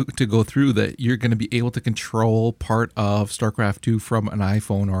this to go through, that you're going to be able to control part of StarCraft 2 from an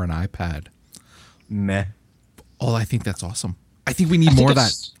iPhone or an iPad. Meh. Oh, I think that's awesome. I think we need more of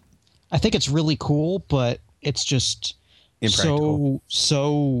that. I think it's really cool, but it's just Impractical.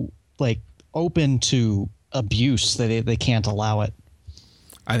 so like open to abuse that they can't allow it.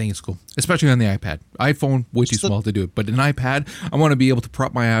 I think it's cool, especially on the iPad. iPhone, way too small to do it. But an iPad, I want to be able to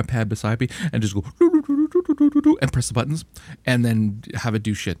prop my iPad beside me and just go and press the buttons and then have it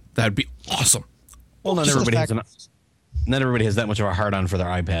do shit. That'd be awesome. Well, not Just the everybody fact- not everybody has that much of a hard on for their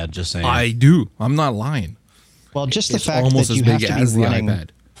iPad. Just saying. I do. I'm not lying. Well, just the It's fact almost that as you big have to as be the running iPad.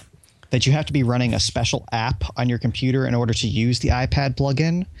 that you have to be running a special app on your computer in order to use the iPad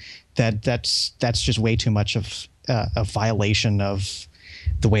plugin. That's just way too much of a violation of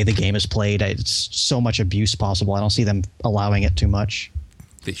the way the game is played. It's so much abuse possible. I don't see them allowing it too much.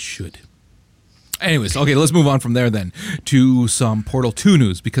 They should. Anyways, okay, let's move on from there then to some Portal 2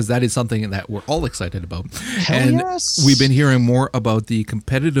 news, because that is something that we're all excited about. Hell yes. We've been hearing more about the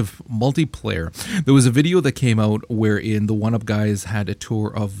competitive multiplayer. There was a video that came out wherein the One Up guys had a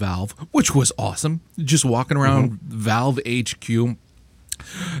tour of Valve, which was awesome. Just walking around Valve HQ.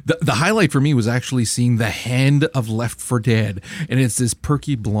 The highlight for me was actually seeing the hand of Left 4 Dead, and it's this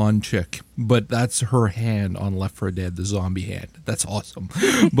perky blonde chick, but that's her hand on Left 4 Dead, the zombie hand. That's awesome.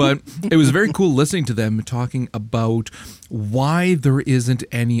 But it was very cool listening to them talking about why there isn't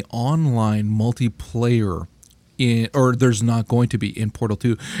any online multiplayer or there's not going to be in Portal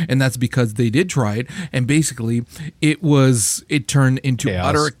 2, and that's because they did try it, and basically it turned into Chaos.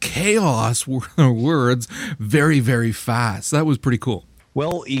 utter chaos words very, very fast. That was pretty cool.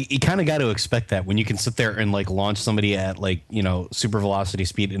 Well, you kind of got to expect that when you can sit there and like launch somebody at like, super velocity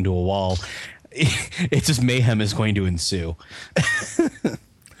speed into a wall. It's just mayhem is going to ensue.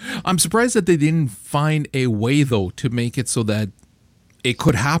 I'm surprised that they didn't find a way though to make it so that it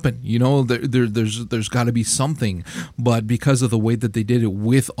could happen. There's got to be something, but because of the way that they did it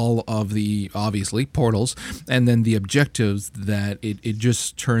with all of the obviously portals and then the objectives, that it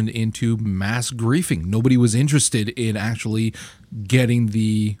just turned into mass griefing. Nobody was interested in actually getting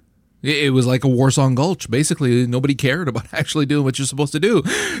the. It was like a Warsong Gulch. Basically, nobody cared about actually doing what you're supposed to do.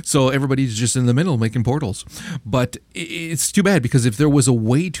 So everybody's just in the middle making portals. But it's too bad, because if there was a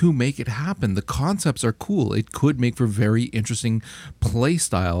way to make it happen, the concepts are cool. It could make for very interesting play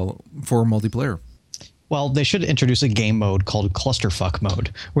style for multiplayer. Well, they should introduce a game mode called Clusterfuck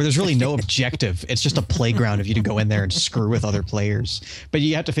mode, where there's really no objective. It's just a playground of you to go in there and screw with other players. But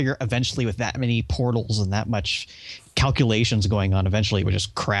you have to figure eventually, with that many portals and that much calculations going on, eventually it would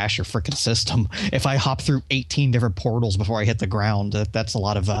just crash your freaking system. If I hop through 18 different portals before I hit the ground, that's a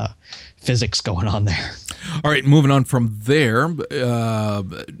lot of physics going on there. All right, moving on from there,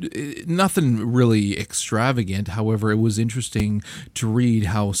 nothing really extravagant. However, it was interesting to read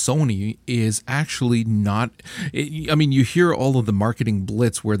how Sony is actually not. I mean, you hear all of the marketing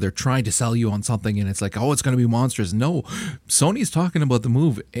blitz where they're trying to sell you on something and it's like, oh, it's going to be monstrous. No, Sony's talking about the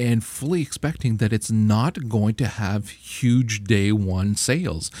move and fully expecting that it's not going to have huge day one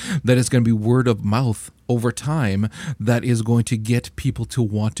sales, that it's going to be word of mouth over time that is going to get people to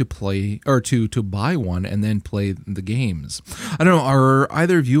want to play or to buy one and then play the games. I don't know, are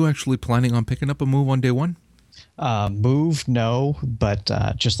either of you actually planning on picking up a move on day one? Move, no, but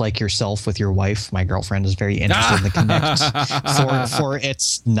just like yourself with your wife, my girlfriend is very interested in the Kinect for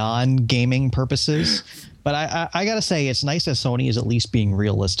its non-gaming purposes. But I gotta say, it's nice that Sony is at least being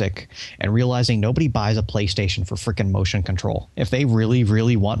realistic and realizing nobody buys a PlayStation for freaking motion control. If they really,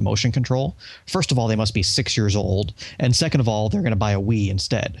 really want motion control, first of all, they must be 6 years old, and second of all, they're going to buy a Wii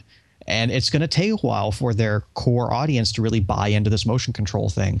instead. And it's going to take a while for their core audience to really buy into this motion control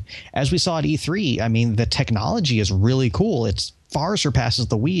thing. As we saw at E3, I mean, the technology is really cool. It far surpasses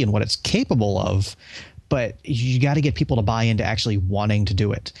the Wii and what it's capable of, but you got to get people to buy into actually wanting to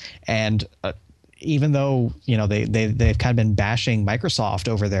do it. And even though they've kind of been bashing Microsoft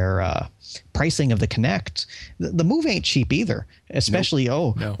over their pricing of the Kinect, the Move ain't cheap either. Especially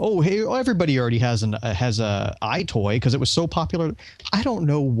everybody already has a iToy because it was so popular. I don't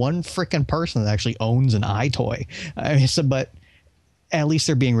know one freaking person that actually owns an iToy. I mean, but at least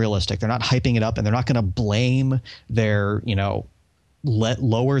they're being realistic. They're not hyping it up, and they're not going to blame their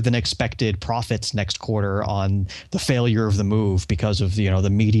lower than expected profits next quarter on the failure of the Move because of the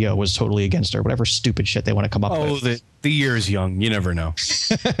media was totally against it or whatever stupid shit they want to come up with. Oh, the year is young. You never know.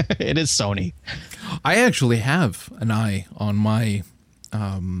 It is Sony. I actually have an eye on my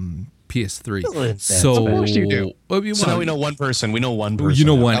PS3. So Of course you do. So now we know one person. We know one person. You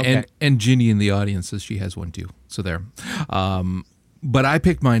know one, Okay. and Ginny in the audience says she has one too. So there. But I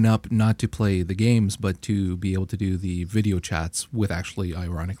picked mine up not to play the games, but to be able to do the video chats with actually,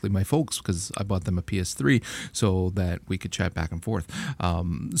 ironically, my folks, because I bought them a PS3 so that we could chat back and forth.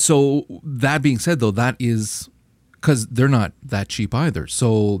 So that being said, though, that is because they're not that cheap either.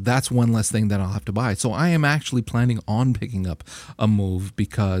 So that's one less thing that I'll have to buy. So I am actually planning on picking up a Move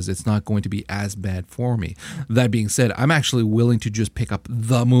because it's not going to be as bad for me. That being said, I'm actually willing to just pick up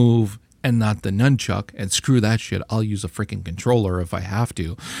the Move and not the nunchuck, and screw that shit. I'll use a freaking controller if I have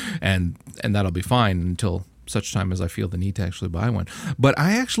to, and that'll be fine until such time as I feel the need to actually buy one. But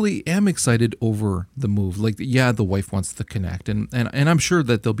I actually am excited over the Move. Like, yeah, the wife wants the Kinect, and I'm sure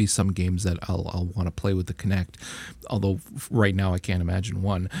that there'll be some games that I'll want to play with the Kinect, although right now I can't imagine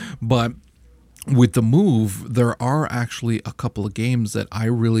one. But with the Move, there are actually a couple of games that I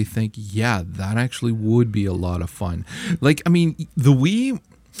really think, yeah, that actually would be a lot of fun. Like, I mean, the Wii...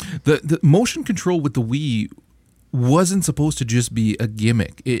 The motion control with the Wii wasn't supposed to just be a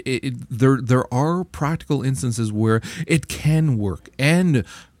gimmick. There are practical instances where it can work and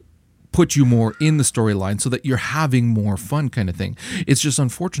put you more in the storyline so that you're having more fun kind of thing. It's just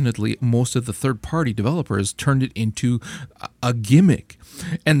unfortunately most of the third-party developers turned it into a gimmick,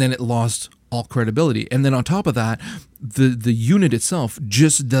 and then it lost all credibility. And then on top of that, the unit itself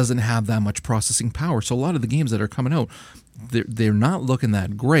just doesn't have that much processing power. So a lot of the games that are coming out, they're not looking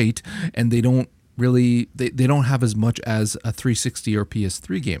that great, and they don't really they don't have as much as a 360 or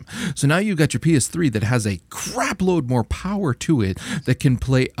PS3 game. So now you've got your PS3 that has a crap load more power to it, that can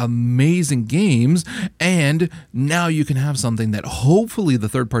play amazing games, and now you can have something that hopefully the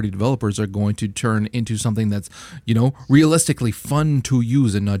third-party developers are going to turn into something that's, you know, realistically fun to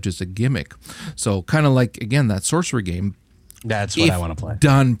use and not just a gimmick. So kind of like, again, that Sorcerer game, That's what I want to play.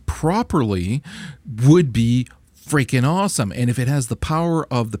 done properly, would be freaking awesome. And if it has the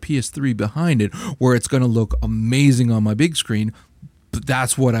power of the PS3 behind it, where it's going to look amazing on my big screen,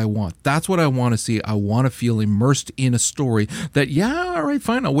 that's what I want. That's what I want to see. I want to feel immersed in a story that, yeah, all right,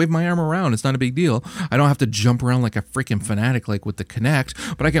 fine, I'll wave my arm around. It's not a big deal. I don't have to jump around like a freaking fanatic like with the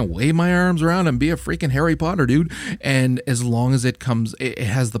Kinect, but I can wave my arms around and be a freaking Harry Potter dude. And as long as it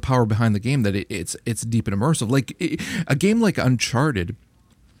has the power behind the game that it's deep and immersive. Like a game like Uncharted,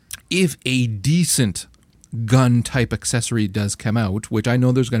 if a decent gun type accessory does come out, which I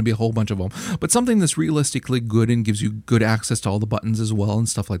know there's going to be a whole bunch of them, but something that's realistically good and gives you good access to all the buttons as well and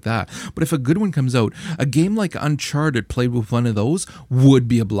stuff like that. But if a good one comes out, a game like Uncharted played with one of those would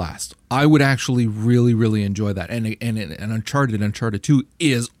be a blast. I would actually really, really enjoy that. And Uncharted 2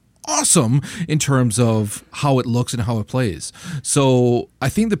 is awesome in terms of how it looks and how it plays. So I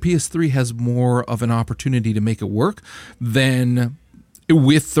think the PS3 has more of an opportunity to make it work than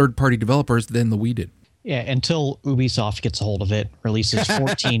with third-party developers than the Wii did. Yeah, until Ubisoft gets a hold of it, releases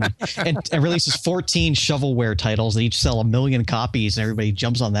 14 and releases 14 shovelware titles that each sell 1 million copies, and everybody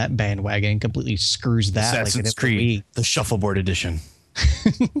jumps on that bandwagon and completely screws that. Assassin's Creed, the shuffleboard edition.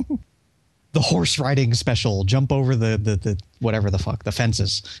 The horse riding special, jump over the whatever the fuck, the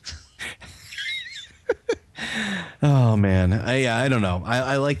fences. Oh man, I don't know.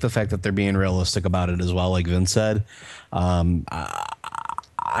 I like the fact that they're being realistic about it as well, like Vince said. I'm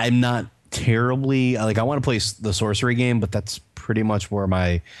not terribly like, I want to play the Sorcery game, but that's pretty much where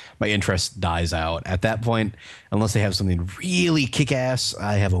my interest dies out at that point. Unless they have something really kick-ass,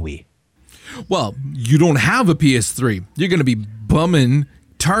 I have a Wii. Well, you don't have a PS3. You're going to be bumming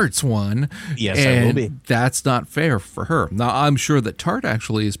Tart's one. Yes, and I will be. That's not fair for her. Now, I'm sure that Tart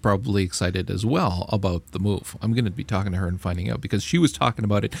actually is probably excited as well about the Move. I'm going to be talking to her and finding out, because she was talking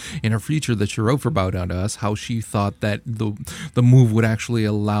about it in her feature that she wrote for Bow Down to Us, how she thought that the Move would actually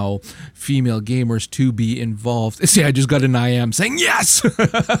allow female gamers to be involved. See, I just got an I am saying yes.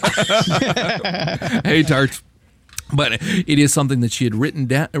 Hey, Tart. But it is something that she had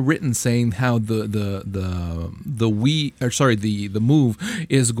written saying how the Move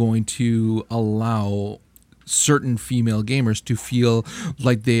is going to allow certain female gamers to feel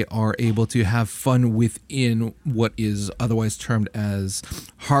like they are able to have fun within what is otherwise termed as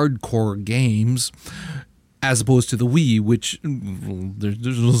hardcore games, as opposed to the Wii, which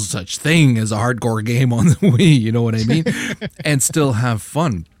there's no such thing as a hardcore game on the Wii, you know what I mean? And still have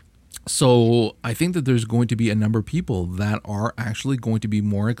fun. So I think that there's going to be a number of people that are actually going to be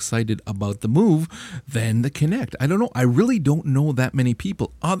more excited about the Move than the Kinect. I don't know. I really don't know that many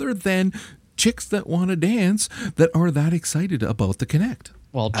people other than chicks that want to dance that are that excited about the Kinect.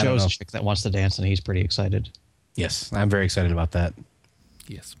 Well, Joe's a chick that wants to dance, and he's pretty excited. Yes, I'm very excited about that.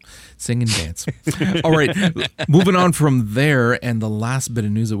 Yes. Sing and dance. All right. Moving on from there, and the last bit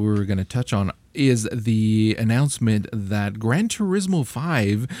of news that we were going to touch on, is the announcement that Gran Turismo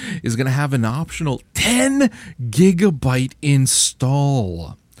 5 is going to have an optional 10 gigabyte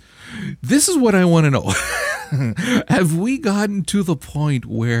install. This is what I want to know. Have we gotten to the point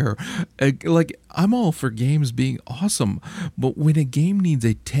where, like, I'm all for games being awesome, but when a game needs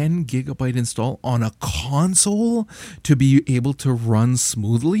a 10 gigabyte install on a console to be able to run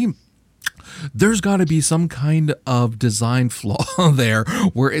smoothly, there's got to be some kind of design flaw there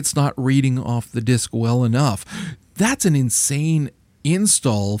where it's not reading off the disc well enough. That's an insane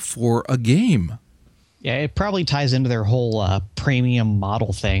install for a game. Yeah, it probably ties into their whole premium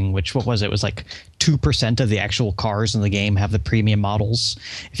model thing, which, what was it? It was like 2% of the actual cars in the game have the premium models.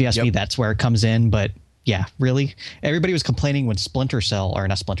 If you ask me, that's where it comes in. But yeah, really? Everybody was complaining when Splinter Cell, or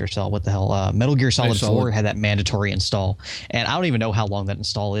not Splinter Cell, what the hell? Metal Gear Solid 4 had that mandatory install. And I don't even know how long that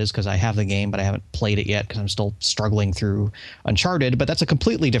install is because I have the game, but I haven't played it yet because I'm still struggling through Uncharted. But that's a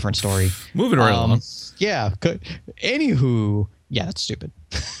completely different story. Moving right along. Yeah. Good. Anywho, yeah, that's stupid.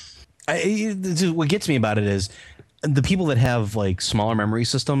 What gets me about it is the people that have like smaller memory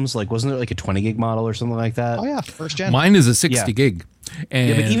systems. Like, wasn't there like a 20 gig model or something like that? Oh yeah, first gen. Mine is a 60 gig. And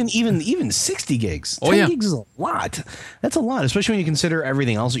yeah, but even 60 gigs. 10 gigs is a lot. That's a lot, especially when you consider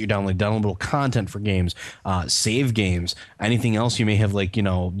everything else that you're downloadable content for games, save games, anything else you may have, like, you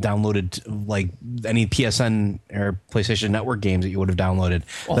know, downloaded, like any PSN or PlayStation Network games that you would have downloaded.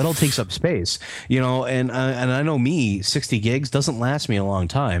 That all takes up space, you know. And I know 60 gigs doesn't last me a long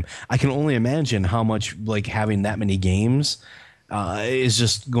time. I can only imagine how much, like, having that many games is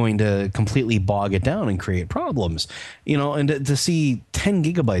just going to completely bog it down and create problems, you know. And to see 10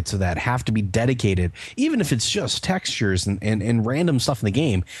 gigabytes of that have to be dedicated, even if it's just textures and random stuff in the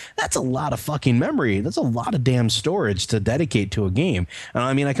game, that's a lot of fucking memory. That's a lot of damn storage to dedicate to a game. And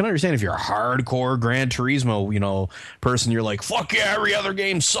I mean, I can understand if you're a hardcore Gran Turismo, you know, person, you're like, fuck yeah, every other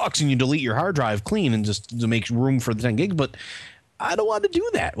game sucks, and you delete your hard drive clean and just to make room for the 10 gigs. But I don't want to do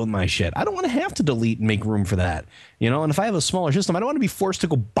that with my shit. I don't want to have to delete and make room for that, you know. And if I have a smaller system, I don't want to be forced to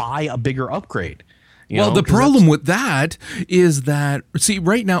go buy a bigger upgrade. Well, the problem with that is that, see,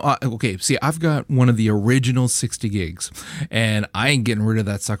 right now, I've got one of the original 60 gigs, and I ain't getting rid of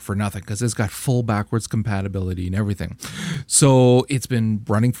that suck for nothing because it's got full backwards compatibility and everything. So it's been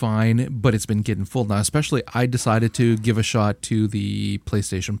running fine, but it's been getting full. Now, especially, I decided to give a shot to the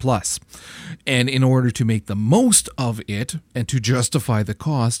PlayStation Plus. And in order to make the most of it and to justify the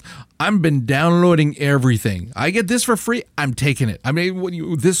cost, I've been downloading everything. I get this for free, I'm taking it. I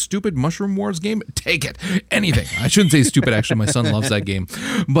mean, this stupid Mushroom Wars game, take it. Anything. I shouldn't say stupid, actually. My son loves that game.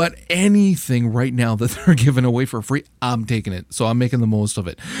 But anything right now that they're giving away for free, I'm taking it. So I'm making the most of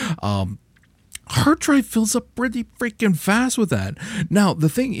it. Hard drive fills up pretty freaking fast with that. Now, the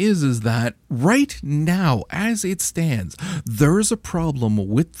thing is that right now, as it stands, there is a problem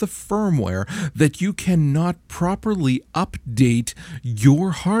with the firmware that you cannot properly update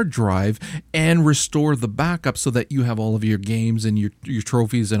your hard drive and restore the backup so that you have all of your games and your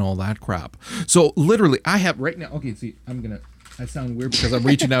trophies and all that crap. So literally, I have right now, okay, see, I sound weird because I'm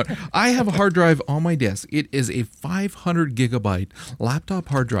reaching out. I have a hard drive on my desk. It is a 500 gigabyte laptop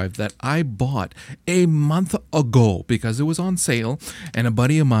hard drive that I bought a month ago because it was on sale, and a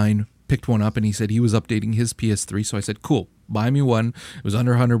buddy of mine picked one up and he said he was updating his PS3. So I said, cool, buy me one. It was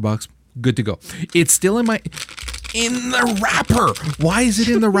under $100, good to go. It's still in the wrapper. Why is it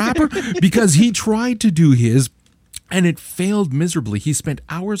in the wrapper? Because he tried to do his, and it failed miserably. He spent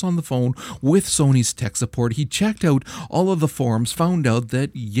hours on the phone with Sony's tech support. He checked out all of the forums, found out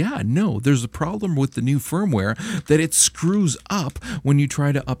that, there's a problem with the new firmware, that it screws up when you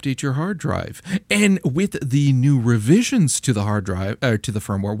try to update your hard drive. And with the new revisions to the hard drive, to the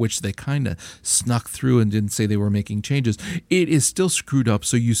firmware, which they kind of snuck through and didn't say they were making changes, it is still screwed up,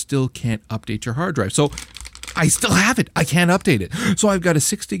 so you still can't update your hard drive. So I still have it. I can't update it. So I've got a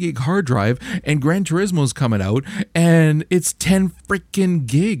 60 gig hard drive, and Gran Turismo's coming out, and it's 10 freaking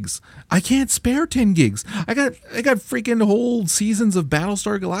gigs. I can't spare 10 gigs. I got freaking whole seasons of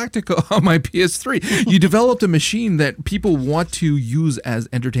Battlestar Galactica on my PS3. You developed a machine that people want to use as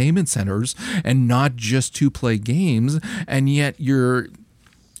entertainment centers and not just to play games, and yet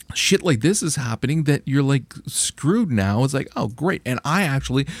shit like this is happening that you're like screwed now. It's like, oh great. And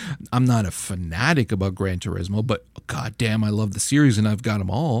I'm not a fanatic about Gran Turismo, but goddamn, I love the series and I've got them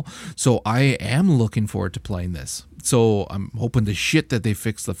all, so I am looking forward to playing this. So I'm hoping to shit that they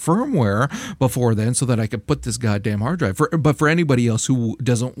fix the firmware before then so that I can put this goddamn hard drive. But for anybody else who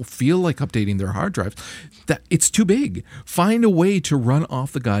doesn't feel like updating their hard drive, that it's too big. Find a way to run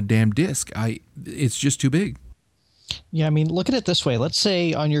off the goddamn disk. It's just too big. Yeah, I mean, look at it this way. Let's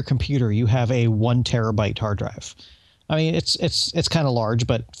say on your computer you have a 1 terabyte hard drive. I mean, it's kind of large,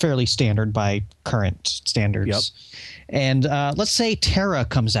 but fairly standard by current standards. Yep. And let's say Terra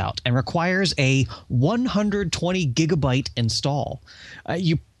comes out and requires a 120 gigabyte install.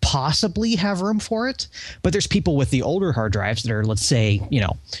 You possibly have room for it, but there's people with the older hard drives that are, let's say,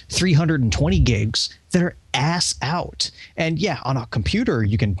 320 gigs that are ass out. And yeah, on a computer,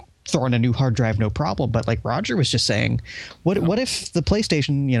 you can throw in a new hard drive, no problem. But like Roger was just saying, what if the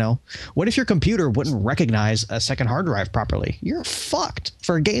PlayStation, what if your computer wouldn't recognize a second hard drive properly? You're fucked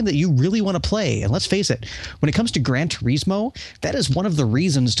for a game that you really want to play. And let's face it, when it comes to Gran Turismo, that is one of the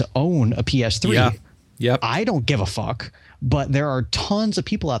reasons to own a PS3. Yeah. Yep. I don't give a fuck, but there are tons of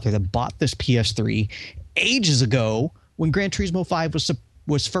people out there that bought this PS3 ages ago when Gran Turismo 5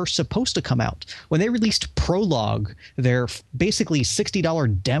 was first supposed to come out. When they released Prologue, their basically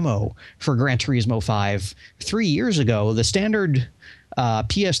 $60 demo for Gran Turismo 5 3 years ago, the standard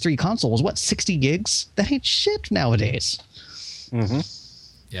PS3 console was 60 gigs? That ain't shit nowadays. Mm-hmm.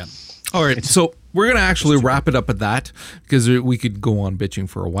 Yeah. All right. So we're going to actually wrap it up at that because we could go on bitching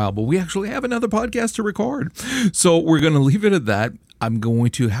for a while, but we actually have another podcast to record. So we're going to leave it at that. I'm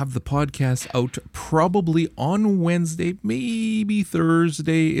going to have the podcast out probably on Wednesday, maybe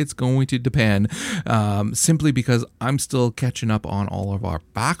Thursday. It's going to depend, simply because I'm still catching up on all of our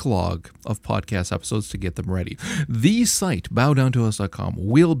backlog of podcast episodes to get them ready. The site, bowdowntous.com,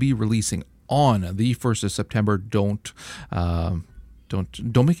 will be releasing on the 1st of September. Don't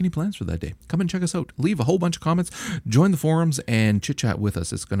make any plans for that day. Come and check us out. Leave a whole bunch of comments, join the forums, and chit chat with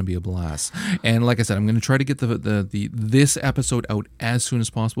us. It's going to be a blast. And like I said, I'm going to try to get this episode out as soon as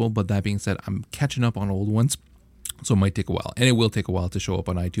possible. But that being said, I'm catching up on old ones, so it might take a while, and it will take a while to show up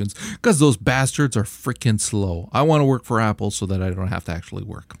on iTunes because those bastards are freaking slow. I want to work for Apple so that I don't have to actually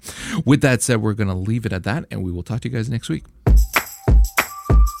work. With that said, we're going to leave it at that, and we will talk to you guys next week.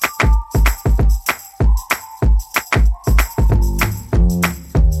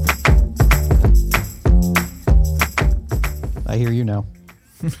 I hear you now.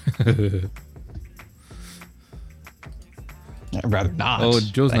 I'd rather not. Oh,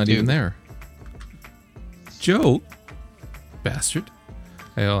 Joe's not even there. Joe? Bastard.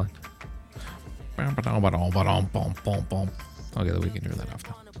 Hey, hold on. Okay, we can hear that off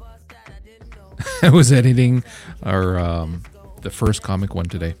now. I was editing our the first comic one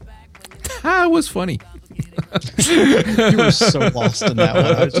today. It was funny. You were so lost in that one.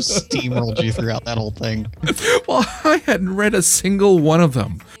 I just steamrolled you throughout that whole thing. Well, I hadn't read a single one of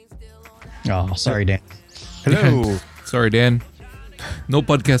them. Oh, sorry, Dan. Hello. Sorry, Dan. No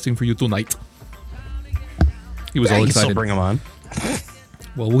podcasting for you tonight. He was all You can still excited. bring him on.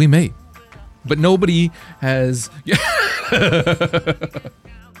 Well, we may. But nobody has...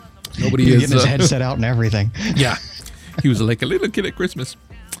 Nobody He's is... getting his headset out and everything. Yeah. He was like a little kid at Christmas.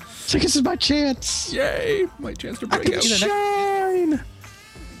 So this is my chance. Yay! My chance to break out. Shine.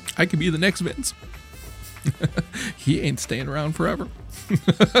 I could be the next Vince. He ain't staying around forever.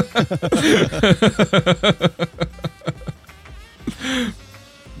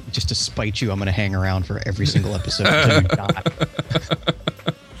 Just to spite you, I'm going to hang around for every single episode until you die.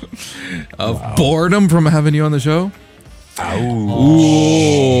 Of boredom from having you on the show?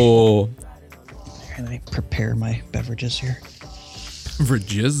 Oh. Ooh. Let me prepare my beverages here.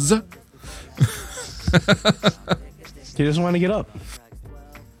 Beverages. He doesn't want to get up.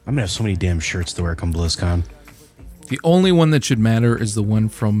 I'm gonna have so many damn shirts to wear come BlizzCon. The only one that should matter is the one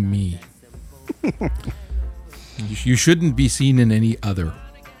from me. You shouldn't be seen in any other.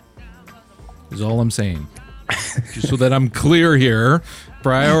 Is all I'm saying. Just so that I'm clear here.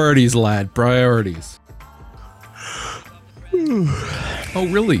 Priorities, lad. Priorities. Oh,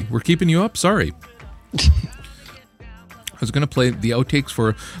 really? We're keeping you up? Sorry. I was going to play the outtakes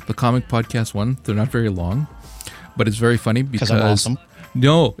for the comic podcast one. They're not very long, but it's very funny because I'm awesome.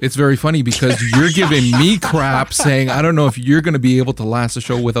 No, it's very funny because you're giving me crap saying, I don't know if you're going to be able to last the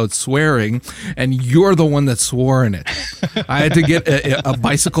show without swearing, and you're the one that swore in it. I had to get a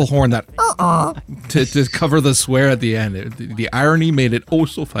bicycle horn that to cover the swear at the end. The irony made it oh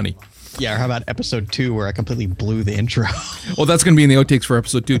so funny. Yeah, or how about episode 2 where I completely blew the intro? Oh, that's going to be in the outtakes for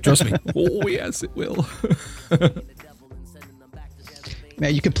episode 2. Trust me. Oh, yes, it will.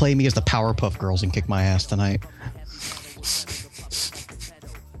 Man, you could play me as the Powerpuff Girls and kick my ass tonight.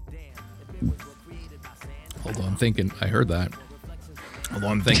 Hold on, I'm thinking. I heard that. Hold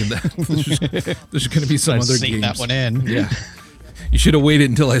on, I'm thinking that there's going to be some other Sneak games. that one in. Yeah. You should have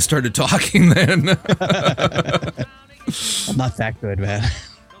waited until I started talking then. I'm not that good, man.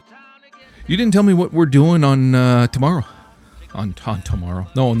 You didn't tell me what we're doing on tomorrow. On tomorrow.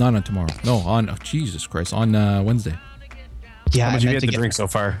 No, not on tomorrow. No, on Jesus Christ. On Wednesday. Yeah, How I much have you meant had to to drink so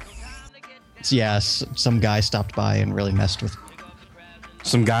far? Yes, some guy stopped by and really messed with.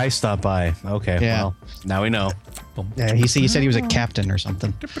 Some guy stopped by. Okay, Yeah. well, now we know. Yeah, he said he was a captain or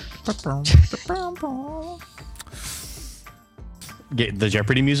something. Get the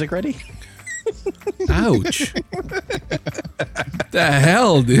Jeopardy music ready? Ouch. The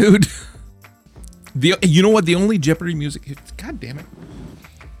hell, dude. You know what? The only Jeopardy music. God damn it.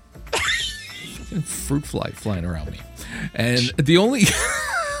 Fruit fly flying around me. And the only.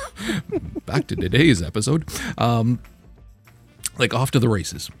 Back to today's episode. Like off to the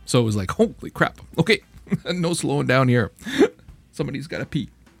races. So it was like, holy crap. Okay. No slowing down here. Somebody's got to pee.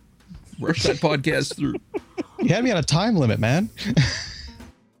 Rush that podcast through. You had me on a time limit, man.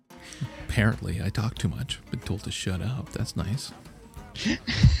 Apparently, I talk too much. Been told to shut up. That's nice.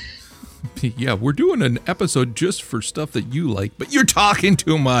 Yeah, we're doing an episode just for stuff that you like, but you're talking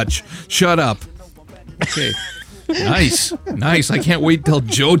too much. Shut up. Okay. Nice. I can't wait till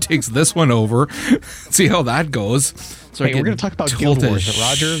Joe takes this one over. See how that goes. So Hey, we're going to talk about Guild Wars. But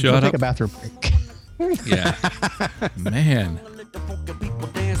Roger, go take a bathroom break. Yeah. Man.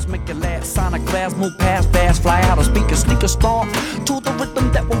 Make it last, sonic glass, move past, fast, fly out of speaker, sneaker stomp to the rhythm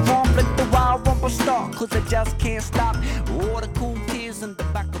that will romp, let the wild rumble start, cause it just can't stop. All the cool kids in the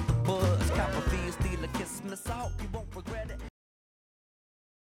back of the bus, copper fees, steal a kiss, miss out.